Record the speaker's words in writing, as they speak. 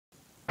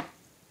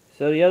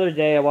So the other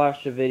day I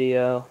watched a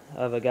video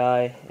of a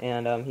guy,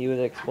 and he was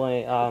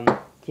explaining,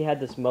 he had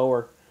this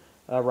mower,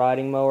 a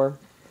riding mower,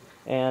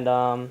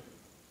 and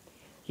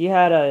he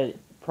had a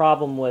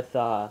problem with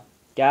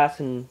gas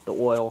in the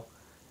oil,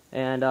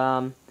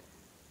 and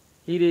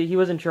he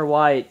wasn't sure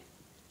why it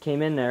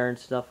came in there and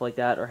stuff like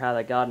that, or how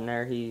that got in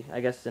there.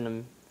 I guess in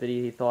a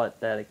video he thought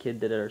that a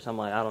kid did it or something,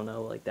 like, I don't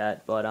know, like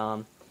that.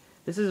 But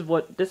this is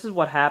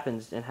what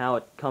happens and how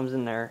it comes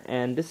in there,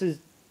 and this is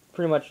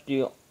pretty much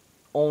the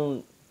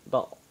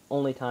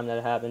only time that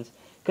it happens.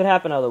 Could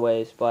happen other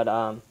ways, but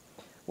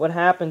what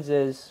happens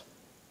is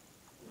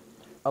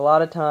a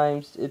lot of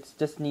times it's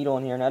just needle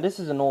in here. Now this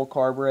is an old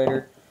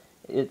carburetor.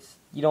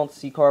 You don't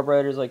see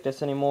carburetors like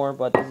this anymore,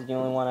 but this is the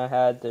only one I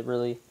had to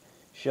really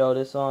show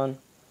this on.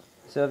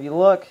 So if you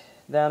look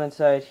down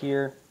inside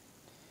here,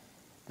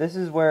 this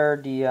is where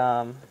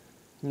the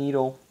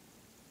needle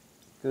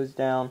goes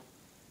down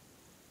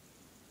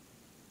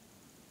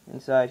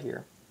inside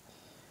here.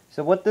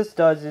 So what this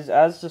does is,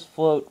 as this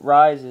float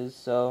rises,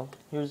 so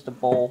here's the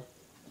bowl,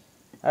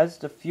 as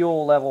the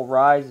fuel level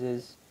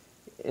rises,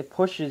 it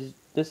pushes,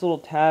 this little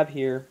tab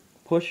here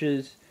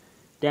pushes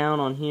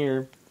down on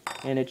here,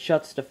 and it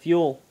shuts the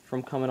fuel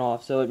from coming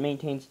off, so it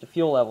maintains the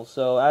fuel level.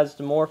 So as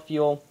the more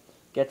fuel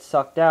gets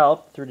sucked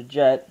out through the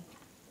jet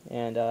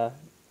and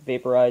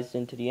vaporized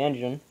into the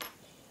engine,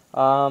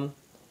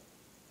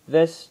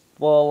 this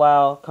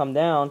will come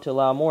down to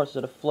allow more, so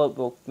the float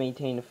will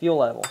maintain the fuel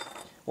level.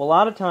 Well, a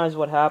lot of times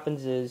what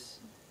happens is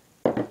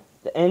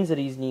the ends of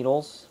these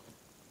needles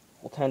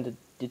will tend to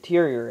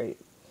deteriorate.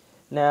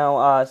 Now,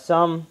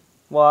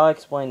 well, I'll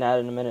explain that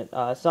in a minute.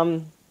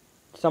 Some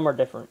are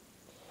different.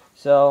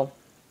 So,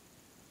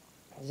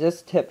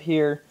 this tip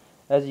here,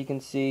 as you can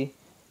see,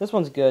 this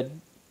one's good.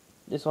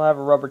 This will have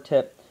a rubber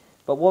tip.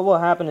 But what will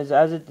happen is,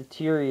 as it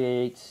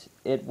deteriorates,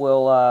 it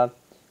will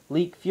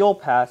leak fuel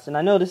paths. And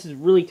I know this is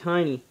really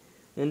tiny,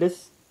 and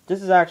this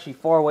is actually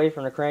far away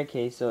from the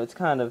crankcase, so it's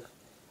kind of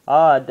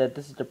odd that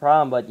this is the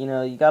problem. But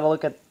you got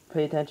to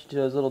pay attention to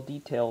those little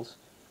details.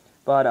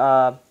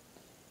 But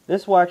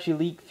this will actually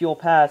leak fuel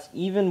paths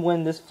even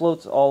when this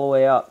floats all the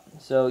way up.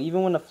 So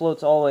even when it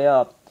floats all the way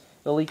up,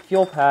 it'll leak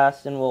fuel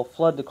paths and will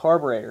flood the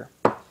carburetor.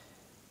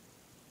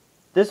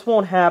 This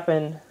won't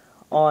happen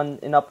on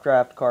an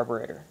updraft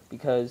carburetor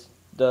because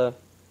the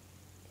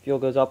fuel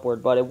goes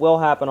upward, but it will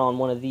happen on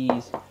one of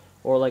these,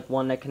 or like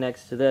one that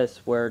connects to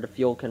this where the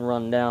fuel can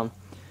run down.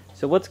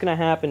 So what's going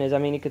to happen is,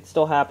 it could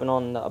still happen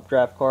on the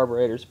updraft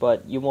carburetors,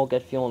 but you won't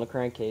get fuel in the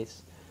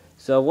crankcase.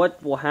 So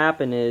what will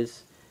happen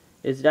is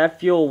that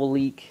fuel will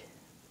leak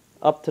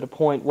up to the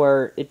point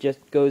where it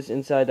just goes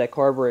inside that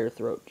carburetor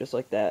throat, just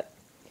like that.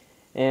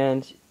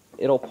 And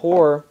it'll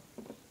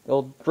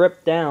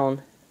drip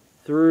down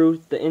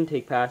through the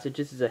intake passage.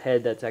 This is a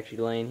head that's actually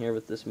laying here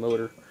with this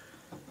motor.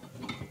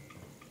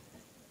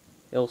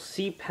 It'll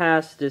seep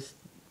past this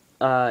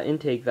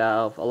intake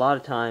valve. A lot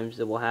of times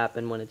it will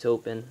happen when it's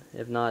open.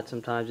 If not,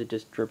 sometimes it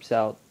just drips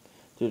out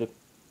through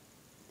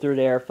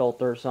the air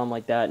filter or something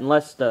like that,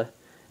 unless the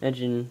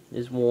engine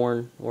is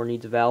worn or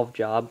needs a valve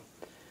job.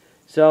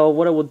 So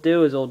what it will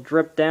do is it'll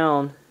drip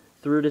down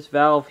through this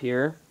valve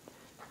here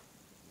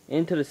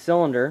into the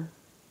cylinder.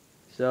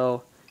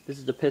 So this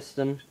is the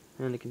piston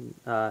and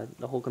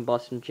the whole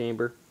combustion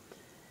chamber,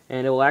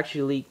 and it will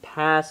actually leak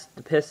past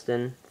the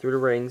piston through the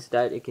rings.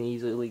 That it can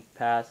easily leak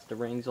past. The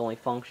rings only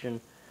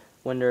function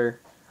when they're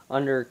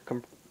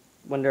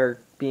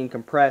being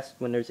compressed,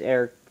 when there's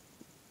air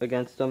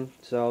against them.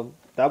 So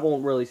that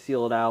won't really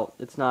seal it out.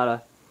 It's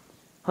not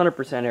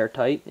 100%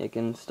 airtight. It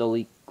can still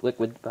leak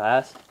liquid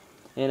past,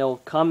 and it'll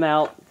come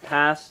out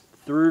past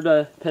through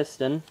the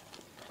piston,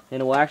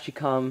 and it will actually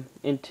come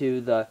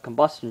into the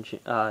combustion,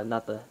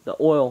 not the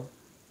oil,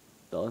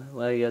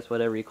 I guess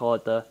whatever you call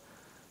it, the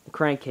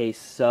crankcase.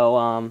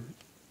 So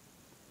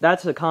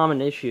that's a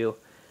common issue,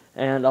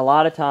 and a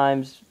lot of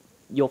times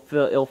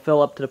it'll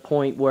fill up to the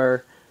point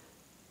where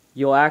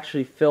you'll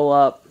actually fill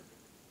up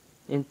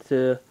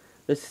into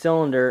this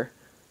cylinder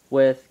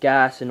with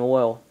gas and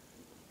oil,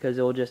 because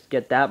it will just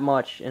get that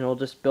much, and it'll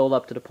just build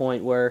up to the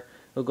point where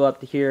it'll go up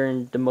to here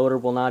and the motor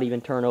will not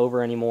even turn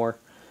over anymore.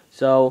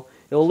 So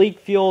it'll leak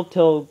fuel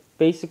till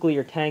basically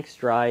your tank's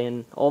dry,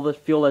 and all the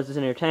fuel that's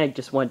in your tank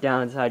just went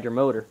down inside your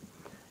motor.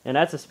 And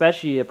that's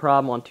especially a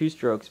problem on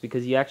two-strokes,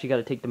 because you actually got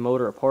to take the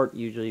motor apart.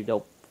 Usually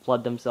they'll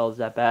flood themselves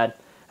that bad.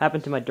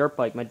 Happened to my dirt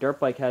bike. My dirt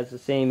bike has the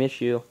same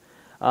issue,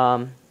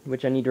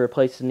 which I need to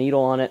replace the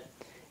needle on it.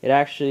 It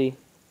actually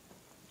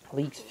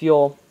leaks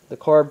fuel. The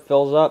carb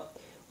fills up,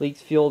 leaks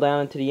fuel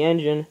down into the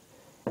engine,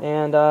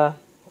 and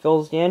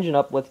fills the engine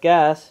up with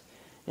gas.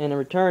 And in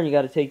return, you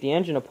got to take the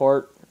engine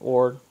apart,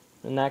 or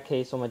in that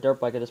case, on my dirt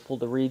bike, I just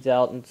pulled the reeds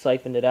out and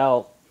siphoned it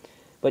out.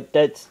 But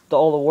that's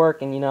all the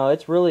work, and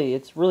it's really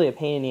a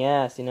pain in the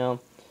ass,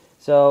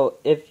 So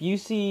if you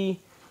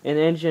see an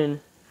engine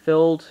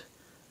filled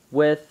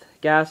with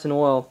gas and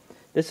oil,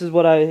 this is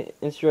what I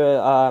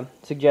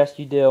suggest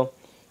you do.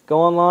 Go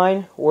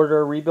online, order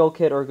a rebuild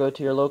kit, or go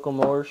to your local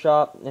motor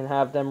shop and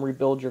have them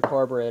rebuild your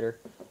carburetor,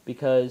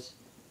 because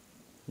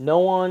no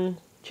one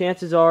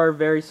chances are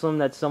very slim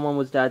that someone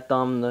was that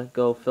dumb to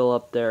go fill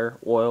up their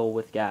oil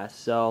with gas.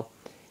 So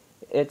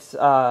it's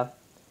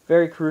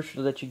very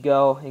crucial that you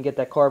go and get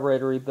that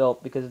carburetor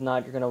rebuilt, because if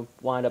not, you're going to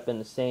wind up in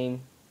the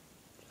same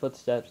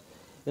footsteps.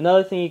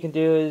 Another thing you can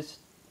do is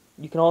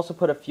you can also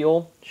put a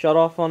fuel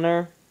shutoff on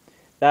there.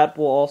 That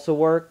will also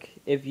work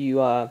if you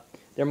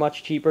they're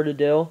much cheaper to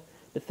do.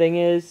 The thing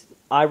is,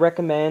 I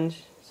recommend,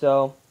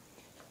 so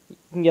you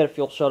can get a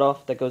fuel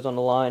shutoff that goes on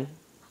the line,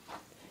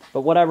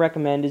 but what I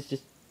recommend is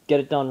just get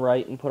it done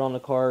right and put on the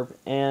carb,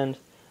 and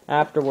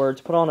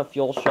afterwards put on a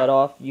fuel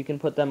shutoff. You can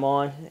put them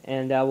on,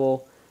 and that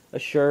will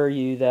assure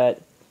you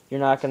that you're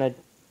not going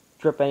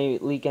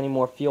to leak any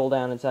more fuel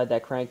down inside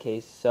that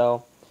crankcase.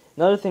 So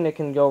another thing that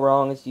can go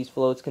wrong is these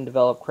floats can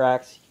develop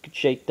cracks. You could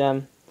shake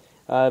them,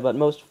 but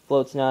most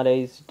floats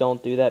nowadays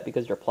don't do that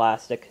because they're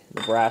plastic.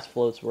 The brass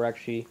floats were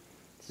actually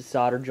the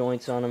solder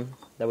joints on them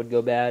that would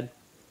go bad.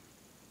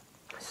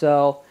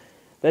 So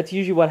that's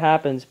usually what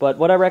happens. But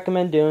what I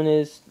recommend doing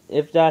is,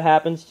 if that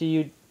happens to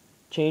you,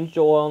 change the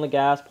oil in the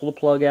gas, pull the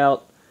plug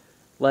out,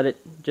 let it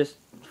just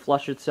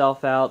flush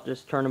itself out,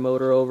 just turn the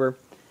motor over.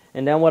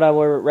 And then what I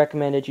would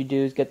recommend that you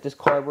do is get this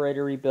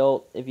carburetor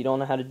rebuilt. If you don't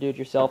know how to do it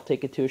yourself,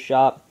 take it to a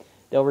shop.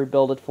 They'll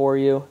rebuild it for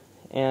you.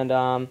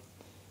 And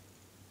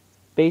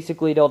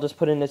basically they'll just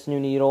put in this new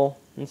needle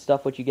and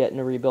stuff what you get in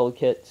the rebuild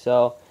kit.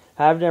 So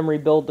have them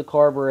rebuild the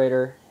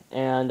carburetor,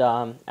 and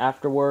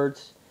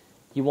afterwards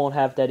you won't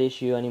have that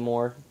issue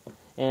anymore.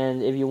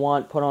 And if you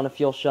want, put on a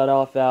fuel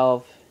shutoff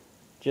valve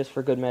just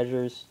for good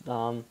measures.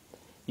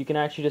 You can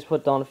actually just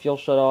put on a fuel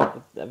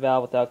shutoff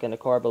valve without getting a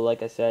carb, but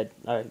like I said,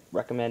 I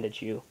recommend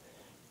that you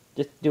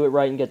just do it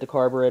right and get the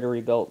carburetor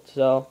rebuilt.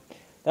 So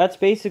that's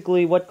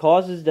basically what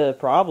causes the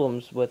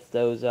problems with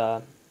those,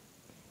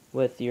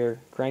 with your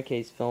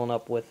crankcase filling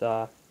up with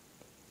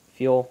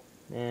fuel,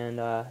 and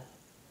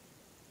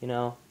you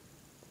know.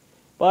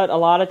 But a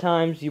lot of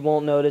times you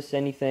won't notice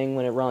anything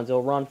when it runs.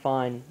 It'll run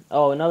fine.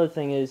 Oh, another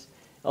thing is,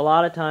 a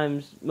lot of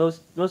times,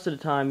 most of the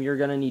time, you're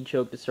gonna need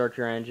choke to start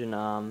your engine.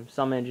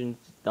 Some engines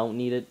don't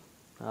need it,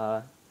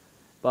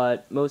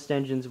 but most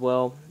engines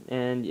will.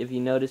 And if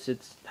you notice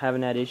it's having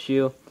that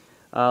issue,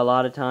 a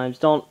lot of times,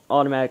 don't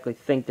automatically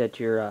think that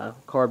your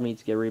carb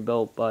needs to get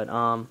rebuilt. But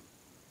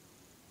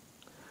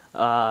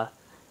a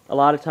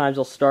lot of times,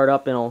 it'll start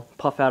up and it'll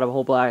puff out a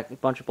whole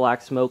bunch of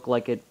black smoke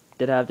like it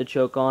did have the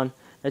choke on.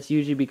 That's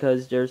usually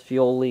because there's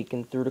fuel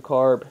leaking through the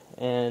carb,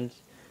 and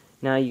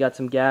now you got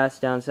some gas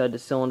down inside the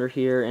cylinder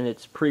here, and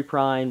it's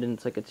pre-primed, and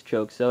it's like it's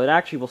choked. So it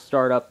actually will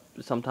start up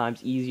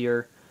sometimes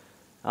easier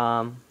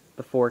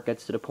before it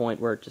gets to the point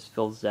where it just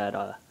fills that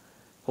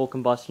whole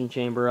combustion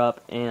chamber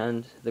up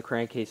and the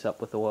crankcase up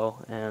with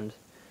oil. And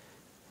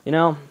you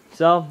know,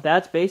 so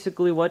that's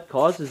basically what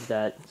causes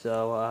that.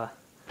 So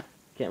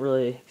can't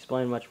really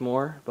explain much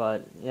more,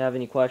 but if you have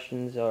any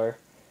questions or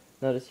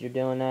notice you're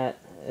doing that,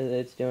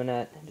 it's doing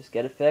that, just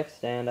get it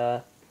fixed,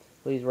 and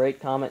please rate,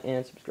 comment,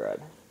 and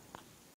subscribe.